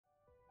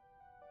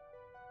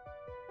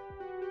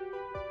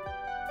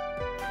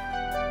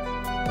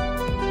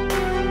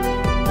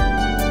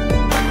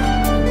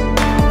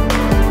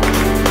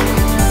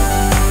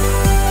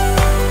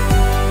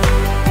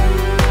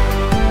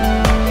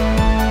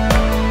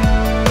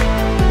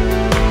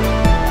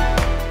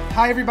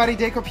everybody,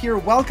 Dacob here.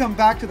 Welcome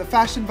back to the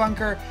Fashion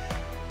Bunker.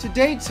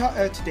 Today's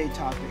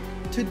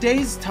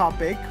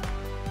topic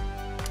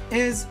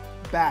is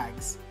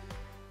bags.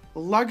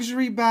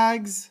 Luxury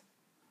bags,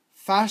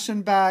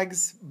 fashion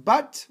bags,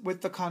 but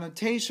with the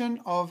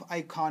connotation of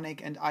iconic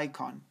and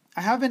icon.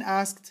 I have been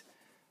asked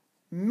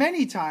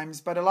many times,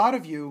 but a lot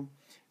of you,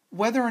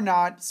 whether or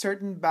not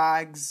certain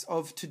bags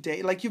of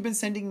today, like you've been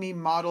sending me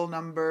model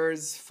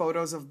numbers,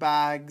 photos of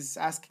bags,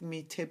 asking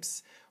me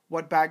tips,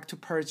 what bag to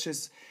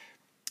purchase.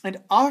 And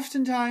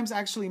oftentimes,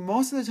 actually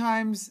most of the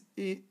times,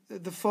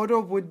 the photo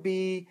would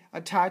be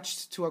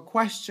attached to a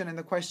question, and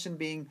the question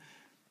being,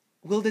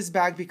 will this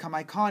bag become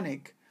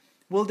iconic?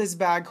 Will this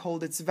bag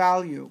hold its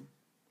value?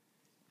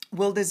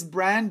 Will this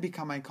brand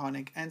become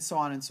iconic? And so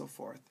on and so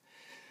forth.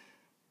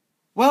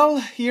 Well,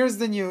 here's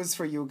the news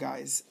for you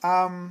guys.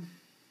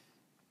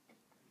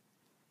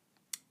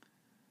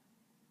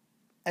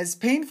 As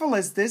painful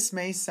as this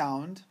may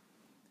sound,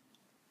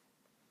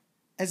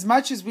 as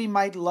much as we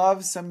might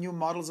love some new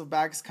models of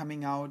bags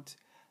coming out,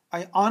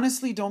 I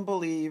honestly don't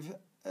believe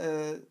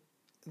that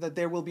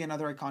there will be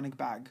another iconic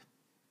bag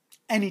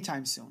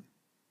anytime soon,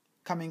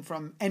 coming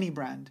from any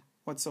brand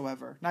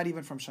whatsoever, not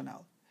even from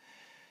Chanel.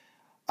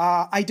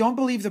 I don't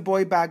believe the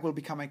boy bag will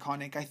become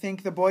iconic. I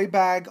think the boy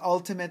bag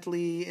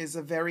ultimately is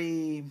a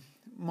very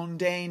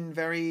mundane,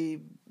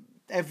 very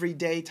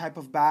everyday type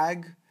of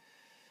bag.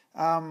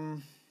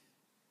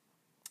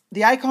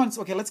 The icons,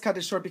 okay, let's cut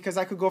it short because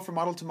I could go from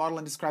model to model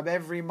and describe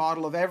every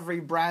model of every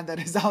brand that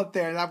is out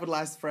there, and that would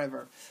last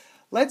forever.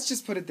 Let's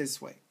just put it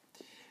this way.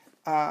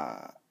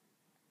 For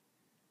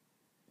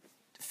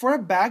a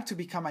bag to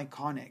become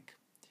iconic,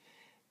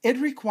 it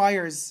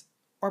requires,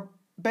 or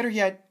better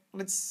yet,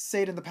 let's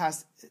say it in the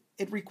past,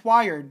 it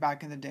required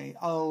back in the day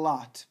a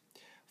lot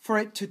for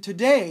it to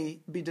today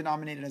be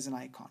denominated as an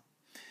icon.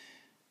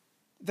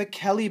 The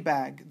Kelly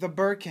bag, the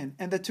Birkin,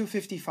 and the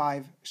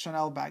 255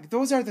 Chanel bag.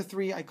 Those are the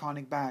three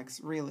iconic bags,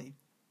 really.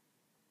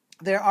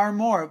 There are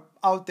more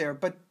out there,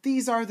 but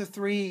these are the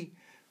three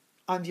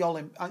on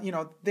the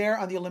they're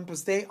on the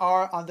Olympus. They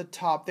are on the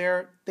top.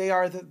 They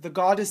are the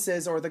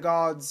goddesses or the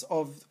gods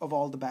of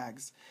all the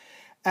bags.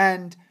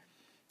 And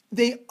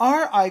they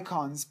are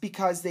icons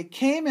because they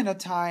came in a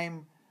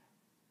time.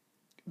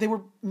 They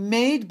were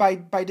made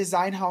by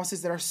design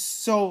houses that are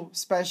so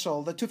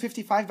special. The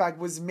 255 bag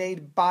was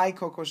made by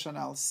Coco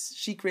Chanel.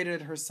 She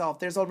created it herself.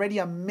 There's already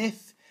a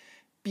myth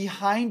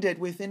behind it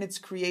within its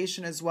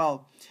creation as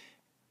well.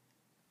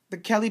 The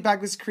Kelly bag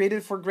was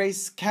created for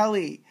Grace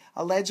Kelly,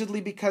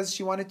 allegedly because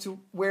she wanted to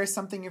wear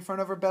something in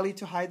front of her belly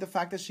to hide the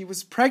fact that she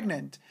was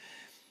pregnant.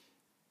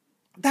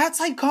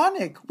 That's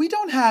iconic. We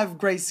don't have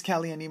Grace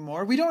Kelly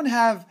anymore. We don't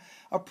have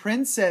a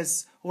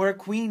princess or a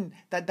queen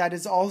that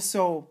is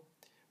also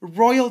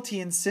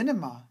royalty in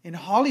cinema, in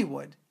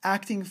Hollywood,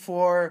 acting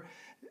for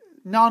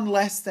none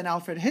less than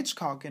Alfred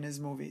Hitchcock in his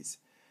movies.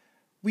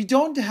 We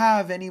don't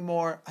have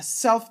anymore a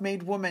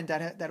self-made woman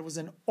that was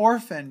an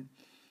orphan,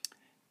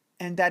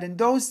 and that in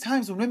those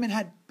times when women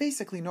had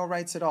basically no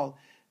rights at all,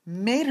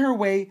 made her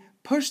way,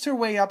 pushed her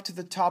way up to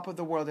the top of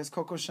the world as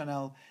Coco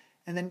Chanel,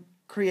 and then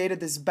created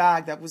this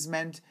bag that was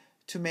meant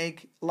to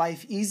make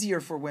life easier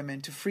for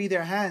women, to free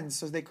their hands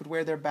so they could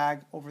wear their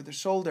bag over the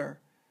shoulder,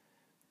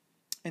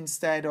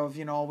 instead of,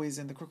 always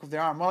in the crook of their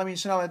arm. Well, I mean,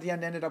 Chanel at the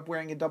end ended up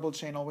wearing a double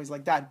chain always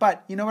like that.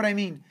 But you know what I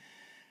mean?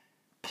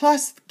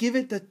 Plus, give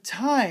it the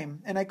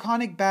time. An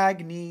iconic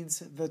bag needs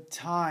the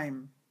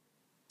time.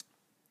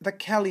 The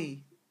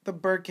Kelly, the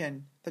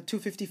Birkin, the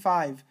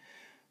 255.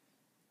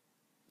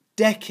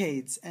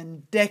 Decades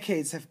and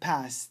decades have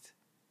passed.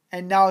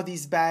 And now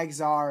these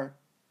bags are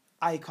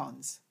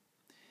icons.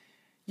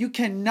 You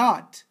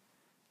cannot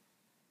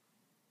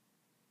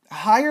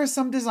hire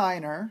some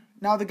designer.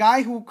 Now, the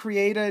guy who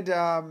created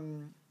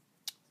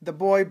the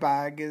boy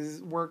bag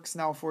works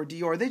now for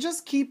Dior. They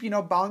just keep,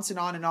 bouncing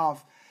on and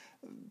off.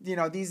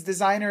 These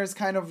designers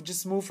kind of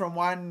just move from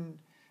one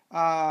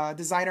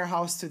designer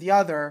house to the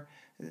other.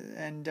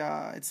 And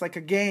it's like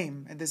a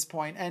game at this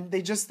point. And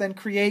they just then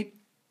create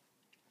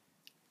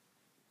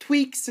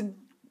tweaks and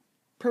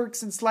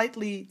perks and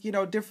slightly,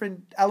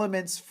 different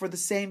elements for the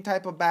same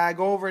type of bag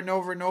over and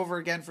over and over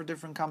again for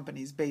different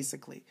companies,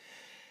 basically.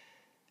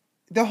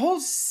 The whole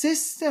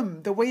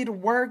system, the way it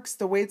works,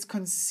 the way it's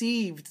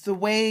conceived, the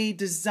way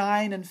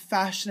design and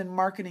fashion and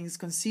marketing is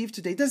conceived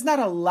today does not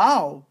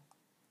allow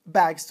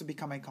bags to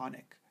become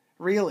iconic,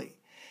 really.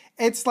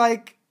 It's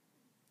like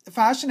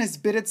fashion has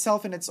bit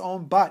itself in its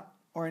own butt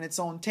or in its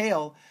own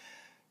tail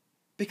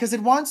because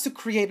it wants to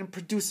create and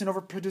produce and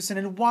overproduce, and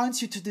it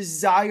wants you to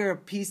desire a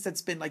piece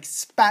that's been like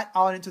spat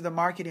out into the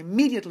market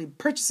immediately,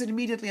 purchase it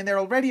immediately, and they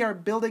already are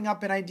building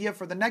up an idea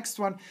for the next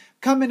one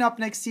coming up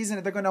next season,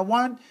 and they're going to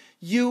want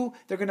you,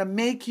 they're going to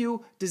make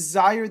you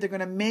desire, they're going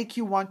to make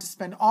you want to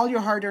spend all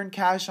your hard-earned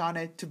cash on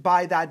it to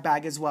buy that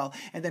bag as well.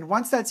 And then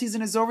once that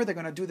season is over, they're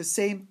going to do the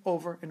same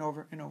over and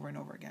over and over and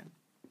over again.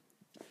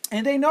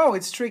 And they know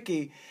it's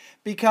tricky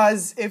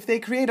because if they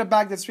create a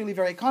bag that's really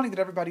very iconic that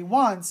everybody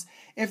wants,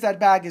 if that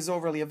bag is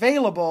overly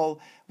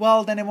available,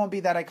 well, then it won't be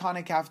that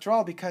iconic after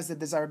all because the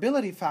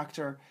desirability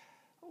factor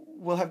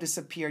will have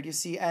disappeared, you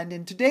see. And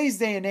in today's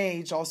day and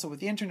age, also with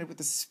the internet, with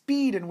the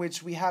speed in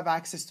which we have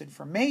access to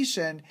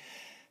information,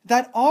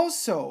 that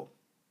also,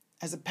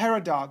 as a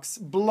paradox,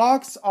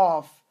 blocks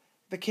off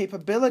the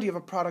capability of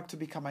a product to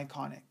become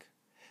iconic.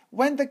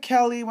 When the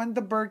Kelly, when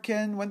the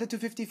Birkin, when the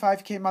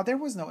 255 came out, there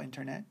was no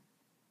internet.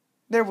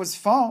 There was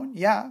phone,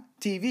 yeah,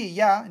 TV,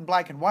 yeah, in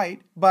black and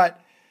white,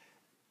 but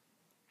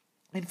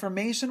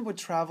information would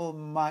travel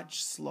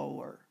much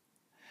slower.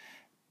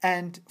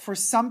 And for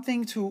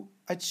something to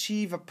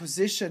achieve a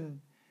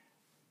position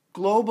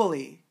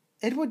globally,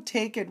 it would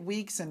take it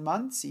weeks and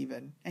months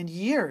even, and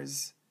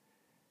years.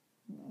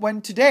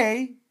 When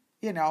today,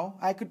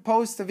 I could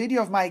post a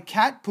video of my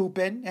cat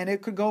pooping and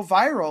it could go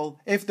viral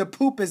if the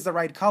poop is the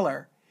right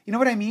color. You know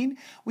what I mean?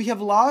 We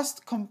have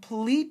lost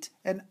complete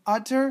and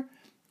utter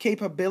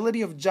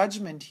capability of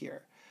judgment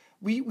here.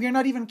 We are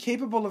not even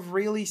capable of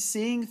really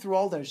seeing through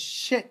all the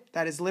shit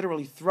that is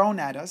literally thrown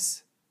at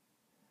us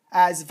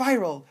as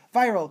viral,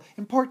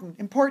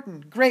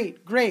 important,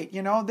 great,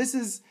 this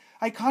is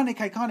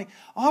iconic.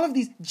 All of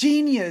these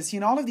genius,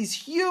 all of these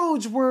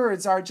huge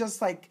words are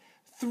just like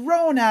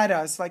thrown at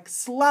us like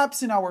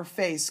slaps in our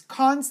face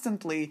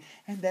constantly,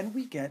 and then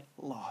we get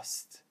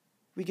lost.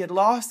 We get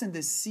lost in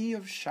this sea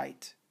of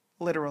shite,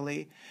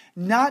 literally,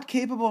 not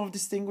capable of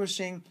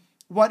distinguishing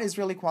what is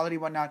really quality,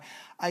 what not.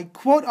 I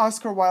quote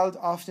Oscar Wilde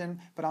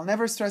often, but I'll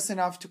never stress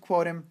enough to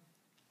quote him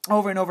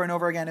over and over and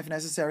over again if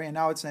necessary, and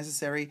now it's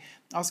necessary.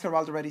 Oscar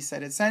Wilde already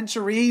said it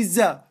centuries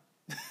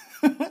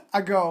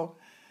ago.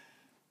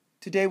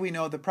 Today we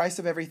know the price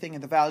of everything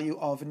and the value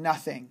of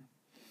nothing.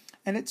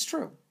 And it's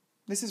true.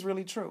 This is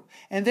really true.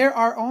 And there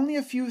are only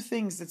a few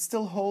things that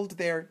still hold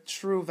their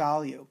true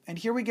value. And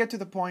here we get to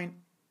the point,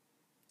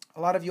 a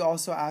lot of you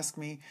also ask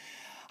me,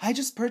 I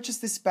just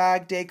purchased this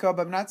bag, Dacob.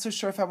 I'm not so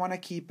sure if I want to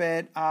keep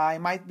it. I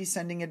might be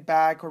sending it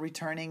back or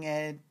returning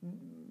it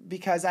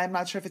because I'm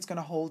not sure if it's going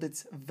to hold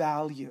its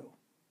value.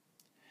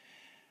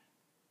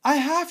 I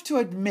have to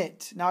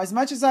admit, now as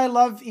much as I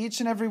love each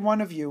and every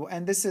one of you,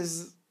 and this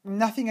is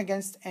nothing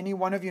against any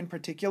one of you in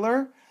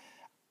particular,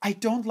 I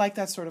don't like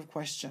that sort of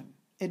question.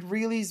 It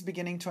really is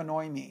beginning to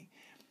annoy me.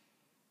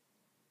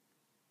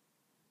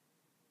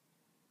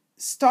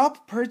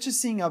 Stop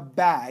purchasing a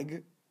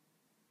bag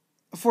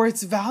for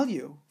its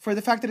value, for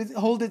the fact that it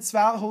holds its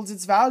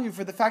value,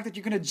 for the fact that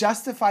you're going to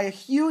justify a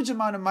huge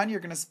amount of money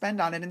you're going to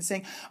spend on it and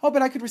saying, oh,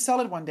 but I could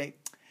resell it one day.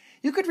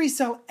 You could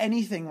resell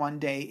anything one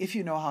day if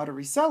you know how to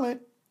resell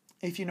it,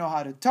 if you know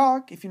how to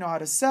talk, if you know how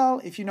to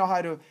sell, if you know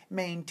how to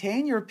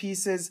maintain your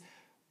pieces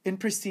in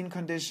pristine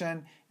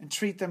condition and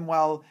treat them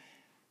well,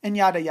 and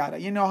yada yada.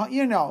 You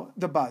know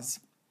the buzz.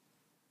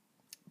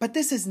 But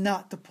this is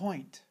not the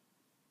point.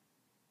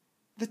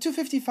 The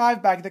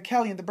 255 bag, the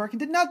Kelly and the Birkin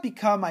did not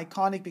become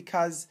iconic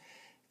because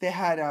they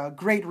had a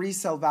great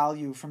resale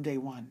value from day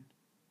one.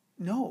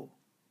 No.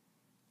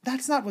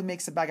 That's not what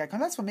makes a bag iconic.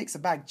 That's what makes a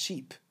bag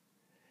cheap.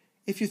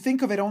 If you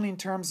think of it only in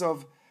terms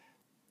of,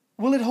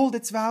 will it hold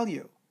its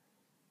value?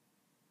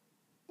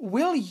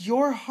 Will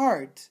your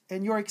heart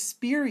and your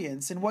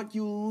experience and what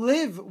you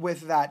live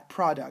with that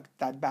product,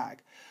 that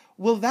bag,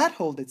 will that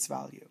hold its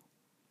value?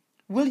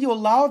 Will you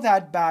allow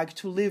that bag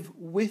to live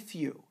with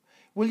you?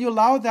 Will you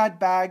allow that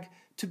bag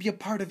to be a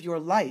part of your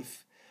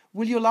life?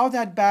 Will you allow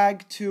that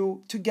bag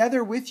to,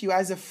 together with you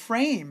as a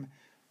frame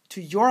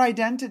to your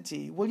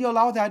identity? Will you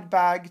allow that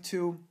bag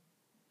to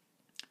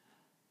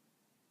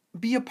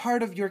be a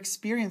part of your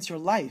experience, your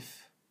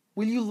life?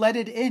 Will you let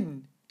it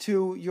in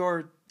to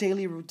your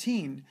daily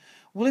routine?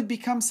 Will it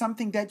become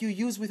something that you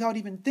use without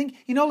even thinking?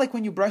 Like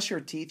when you brush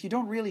your teeth, you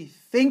don't really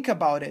think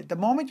about it. The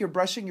moment you're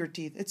brushing your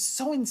teeth, it's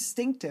so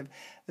instinctive.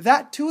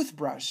 That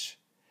toothbrush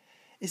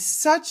is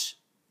such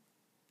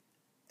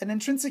an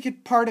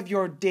intrinsic part of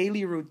your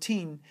daily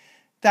routine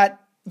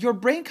that your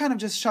brain kind of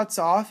just shuts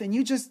off and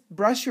you just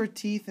brush your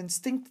teeth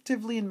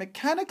instinctively and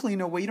mechanically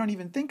in a way you don't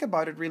even think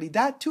about it really.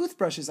 That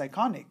toothbrush is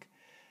iconic.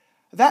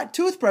 That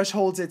toothbrush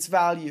holds its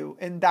value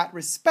in that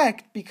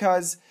respect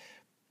because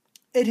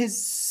it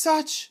is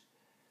such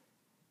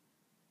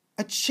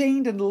a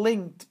chained and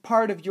linked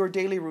part of your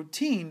daily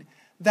routine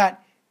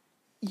that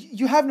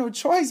you have no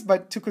choice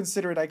but to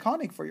consider it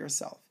iconic for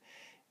yourself.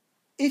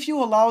 If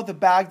you allow the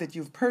bag that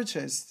you've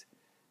purchased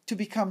to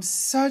become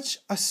such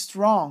a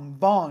strong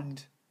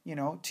bond,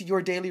 to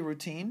your daily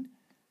routine,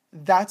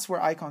 that's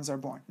where icons are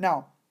born.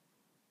 Now,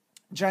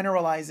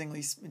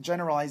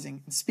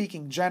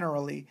 speaking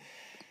generally,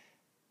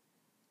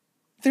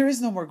 there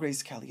is no more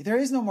Grace Kelly. There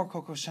is no more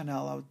Coco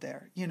Chanel out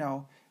there.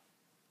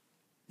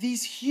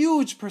 These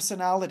huge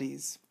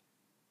personalities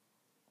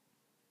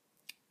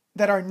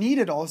that are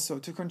needed also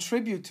to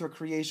contribute to a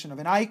creation of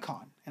an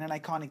icon and an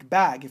iconic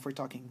bag, if we're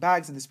talking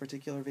bags in this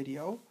particular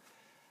video.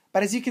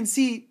 But as you can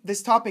see,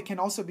 this topic can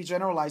also be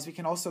generalized. We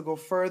can also go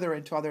further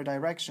into other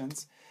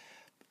directions.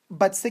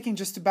 But sticking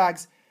just to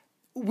bags,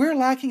 we're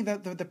lacking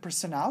the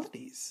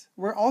personalities.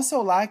 We're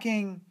also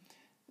lacking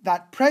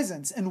that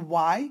presence. And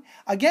why?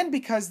 Again,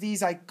 because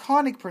these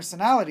iconic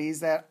personalities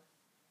that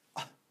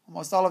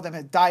almost all of them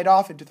had died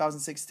off in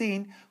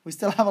 2016. We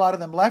still have a lot of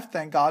them left,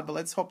 thank God, but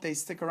let's hope they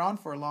stick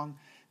around for a long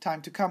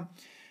time to come.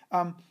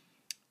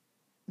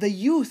 The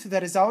youth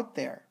that is out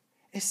there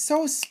is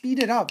so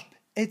speeded up.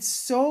 It's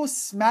so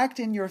smacked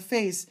in your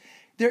face.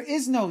 There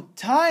is no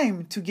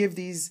time to give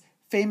these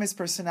famous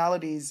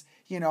personalities,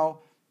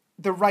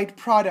 the right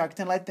product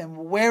and let them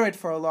wear it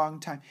for a long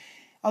time.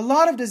 A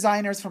lot of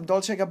designers from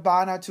Dolce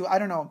Gabbana to, I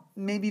don't know,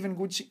 maybe even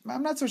Gucci.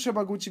 I'm not so sure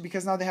about Gucci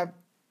because now they have,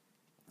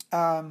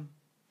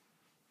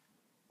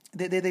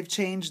 they've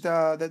changed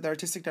the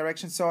artistic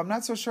direction. So I'm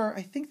not so sure.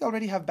 I think they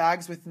already have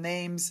bags with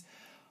names.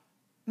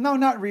 No,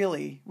 not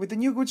really. With the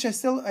new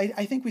Gucci,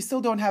 I think we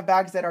still don't have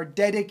bags that are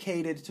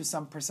dedicated to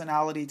some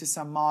personality, to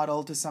some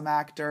model, to some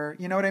actor.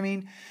 You know what I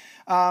mean?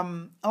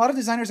 A lot of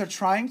designers are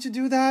trying to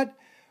do that,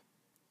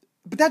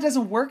 but that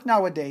doesn't work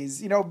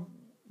nowadays.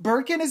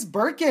 Birkin is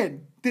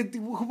Birkin.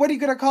 What are you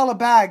going to call a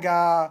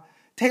bag?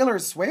 Taylor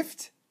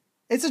Swift?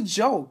 It's a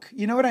joke.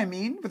 You know what I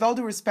mean? With all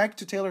due respect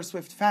to Taylor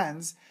Swift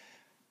fans,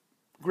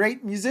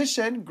 great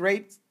musician,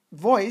 great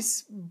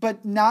voice,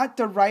 but not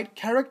the right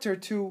character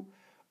to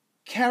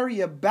carry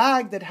a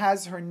bag that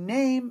has her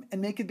name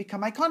and make it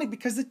become iconic,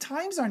 because the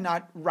times are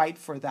not right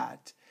for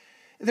that.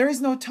 There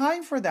is no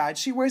time for that.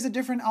 She wears a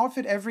different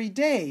outfit every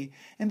day.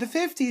 In the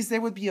 50s,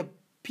 there would be a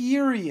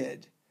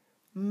period,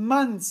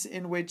 months,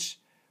 in which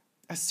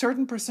a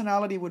certain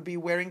personality would be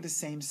wearing the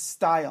same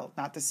style.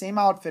 Not the same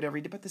outfit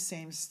every day, but the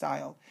same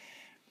style.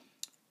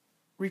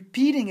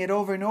 Repeating it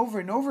over and over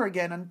and over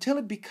again until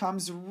it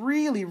becomes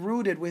really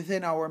rooted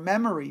within our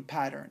memory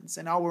patterns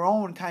and our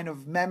own kind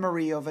of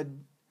memory of a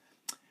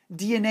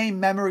DNA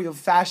memory of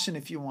fashion,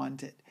 if you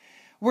want it.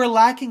 We're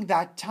lacking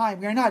that time.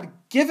 We're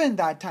not given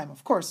that time.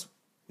 Of course,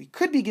 we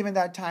could be given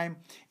that time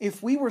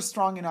if we were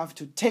strong enough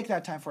to take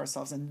that time for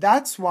ourselves. And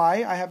that's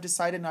why I have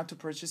decided not to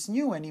purchase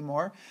new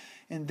anymore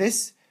in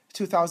this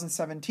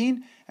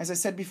 2017. As I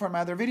said before in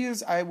my other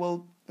videos, I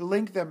will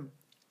link them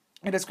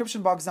in the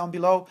description box down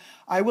below.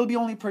 I will be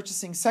only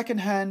purchasing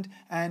secondhand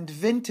and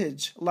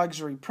vintage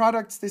luxury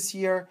products this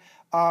year.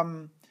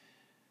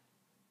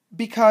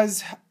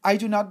 Because I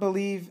do not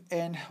believe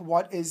in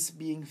what is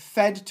being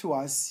fed to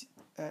us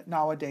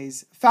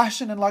nowadays.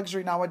 Fashion and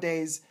luxury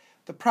nowadays,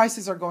 the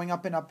prices are going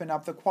up and up and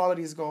up. The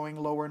quality is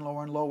going lower and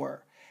lower and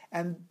lower.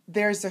 And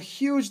there's a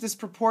huge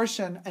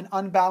disproportion and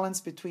unbalance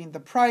between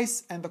the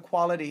price and the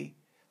quality.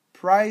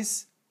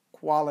 Price,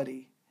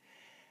 quality.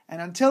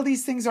 And until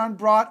these things aren't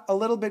brought a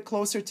little bit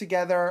closer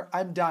together,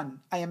 I'm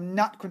done. I am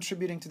not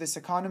contributing to this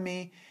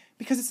economy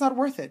because it's not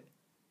worth it.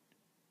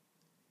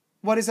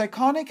 What is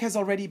iconic has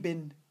already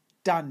been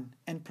done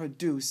and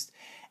produced.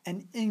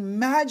 And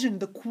imagine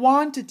the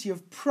quantity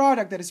of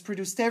product that is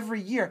produced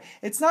every year.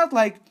 It's not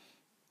like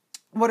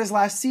what is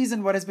last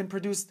season, what has been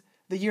produced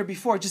the year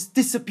before, just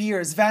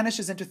disappears,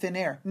 vanishes into thin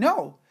air.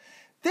 No,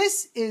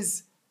 this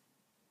is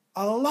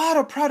a lot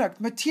of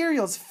product,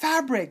 materials,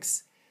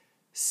 fabrics,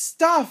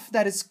 stuff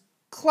that is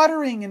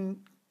cluttering and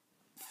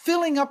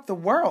filling up the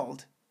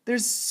world.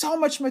 There's so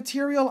much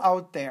material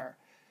out there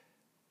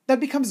that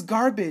becomes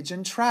garbage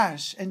and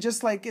trash, and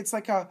just like, it's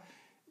like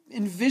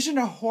envision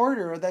a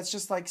hoarder that's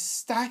just like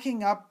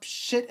stacking up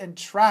shit and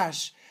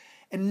trash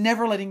and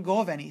never letting go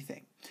of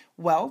anything.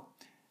 Well,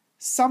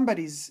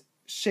 somebody's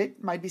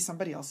shit might be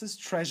somebody else's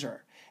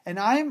treasure. And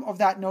I'm of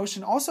that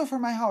notion also for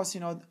my house.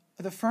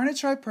 The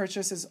furniture I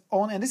purchase is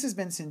only, and this has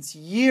been since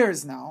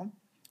years now.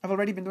 I've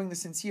already been doing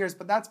this since years,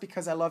 but that's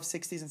because I love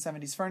 60s and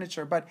 70s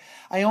furniture. But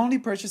I only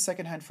purchase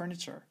secondhand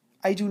furniture.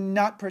 I do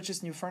not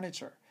purchase new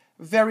furniture.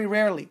 Very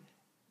rarely.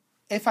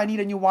 If I need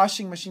a new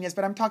washing machine, yes,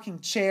 but I'm talking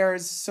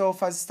chairs,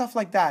 sofas, stuff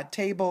like that,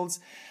 tables.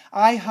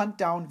 I hunt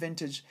down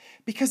vintage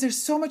because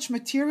there's so much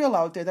material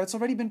out there that's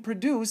already been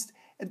produced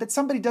and that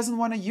somebody doesn't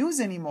want to use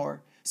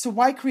anymore. So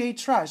why create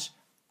trash?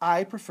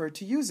 I prefer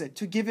to use it,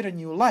 to give it a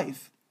new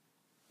life.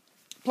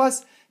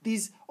 Plus,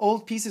 these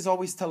old pieces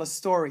always tell a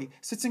story.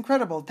 So it's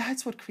incredible.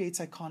 That's what creates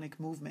iconic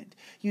movement.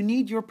 You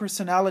need your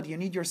personality, you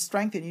need your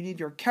strength, and you need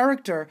your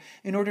character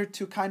in order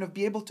to kind of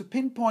be able to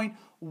pinpoint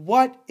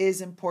what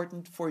is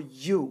important for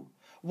you.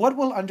 What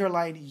will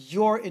underline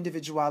your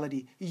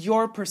individuality,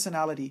 your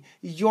personality,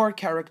 your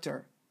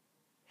character?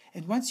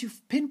 And once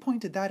you've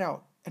pinpointed that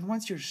out, and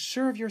once you're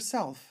sure of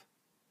yourself,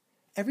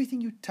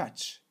 everything you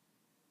touch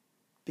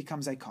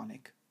becomes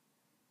iconic.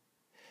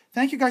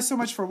 Thank you guys so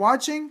much for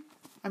watching.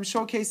 I'm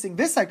showcasing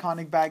this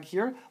iconic bag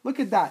here. Look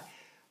at that.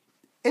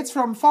 It's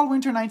from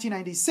Fall/Winter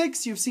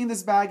 1996. You've seen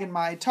this bag in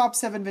my top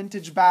 7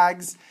 vintage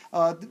bags,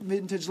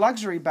 vintage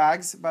luxury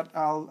bags, but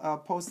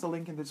I'll post the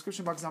link in the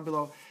description box down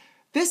below.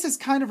 This is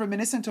kind of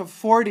reminiscent of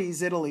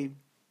 40s Italy,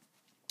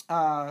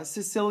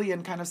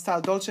 Sicilian kind of style,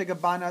 Dolce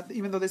Gabbana,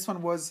 even though this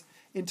one was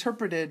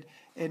interpreted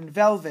in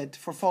velvet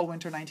for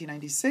Fall/Winter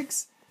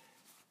 1996.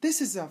 This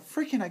is a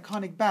freaking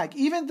iconic bag,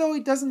 even though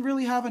it doesn't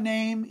really have a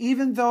name,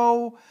 even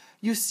though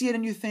you see it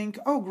and you think,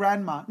 oh,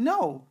 grandma.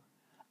 No,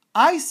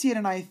 I see it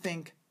and I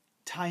think,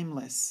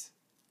 timeless.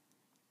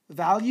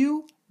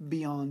 Value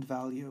beyond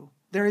value.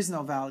 There is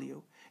no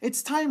value.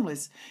 It's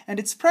timeless and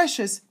it's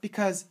precious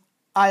because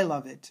I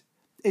love it.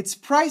 It's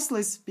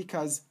priceless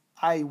because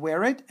I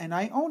wear it and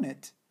I own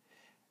it.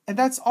 And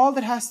that's all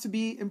that has to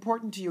be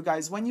important to you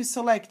guys. When you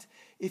select,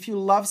 if you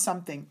love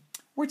something,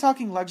 we're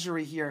talking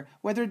luxury here,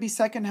 whether it be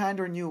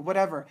secondhand or new,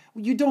 whatever.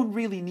 You don't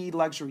really need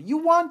luxury. You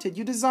want it,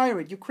 you desire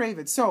it, you crave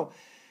it. So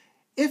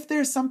if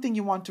there's something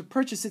you want to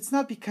purchase, it's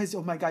not because,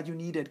 oh my God, you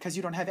need it, because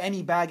you don't have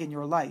any bag in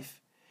your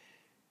life.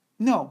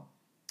 No,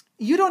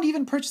 you don't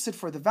even purchase it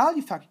for the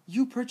value factor.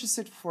 You purchase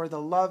it for the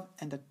love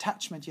and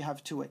attachment you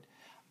have to it.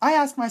 I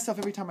ask myself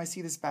every time I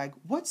see this bag,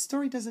 what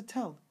story does it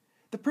tell?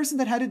 The person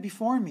that had it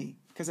before me,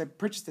 because I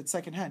purchased it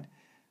secondhand.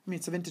 I mean,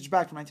 it's a vintage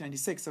bag from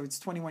 1996, so it's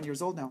 21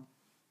 years old now.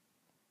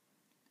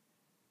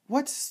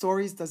 What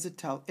stories does it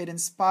tell? It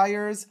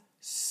inspires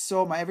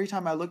so much. Every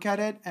time I look at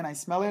it and I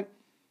smell it,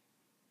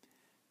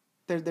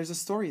 there's a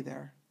story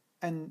there.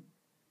 And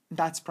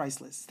that's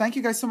priceless. Thank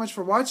you guys so much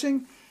for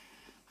watching.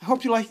 I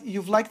hope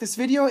you've liked this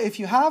video. If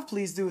you have,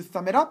 please do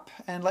thumb it up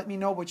and let me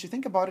know what you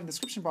think about it in the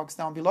description box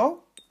down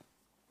below.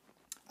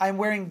 I'm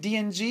wearing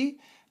D&G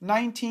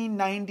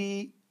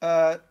 1990,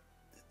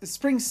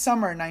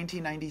 spring-summer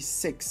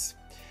 1996.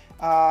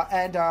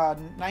 And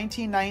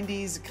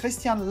 1990s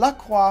Christian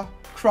Lacroix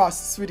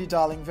cross, sweetie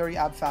darling, very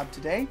ab-fab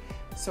today.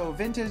 So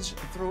vintage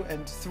through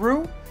and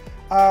through.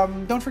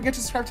 Don't forget to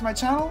subscribe to my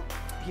channel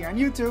here on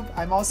YouTube.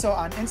 I'm also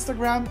on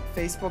Instagram,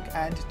 Facebook,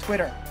 and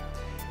Twitter.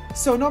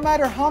 So no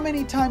matter how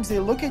many times they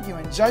look at you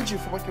and judge you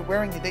for what you're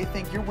wearing and they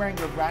think you're wearing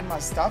your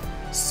grandma's stuff,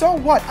 so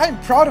what? I'm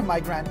proud of my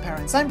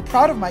grandparents. I'm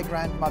proud of my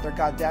grandmother,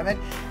 goddammit.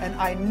 And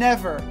I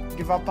never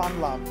give up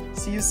on love.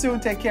 See you soon.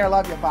 Take care.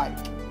 Love you. Bye.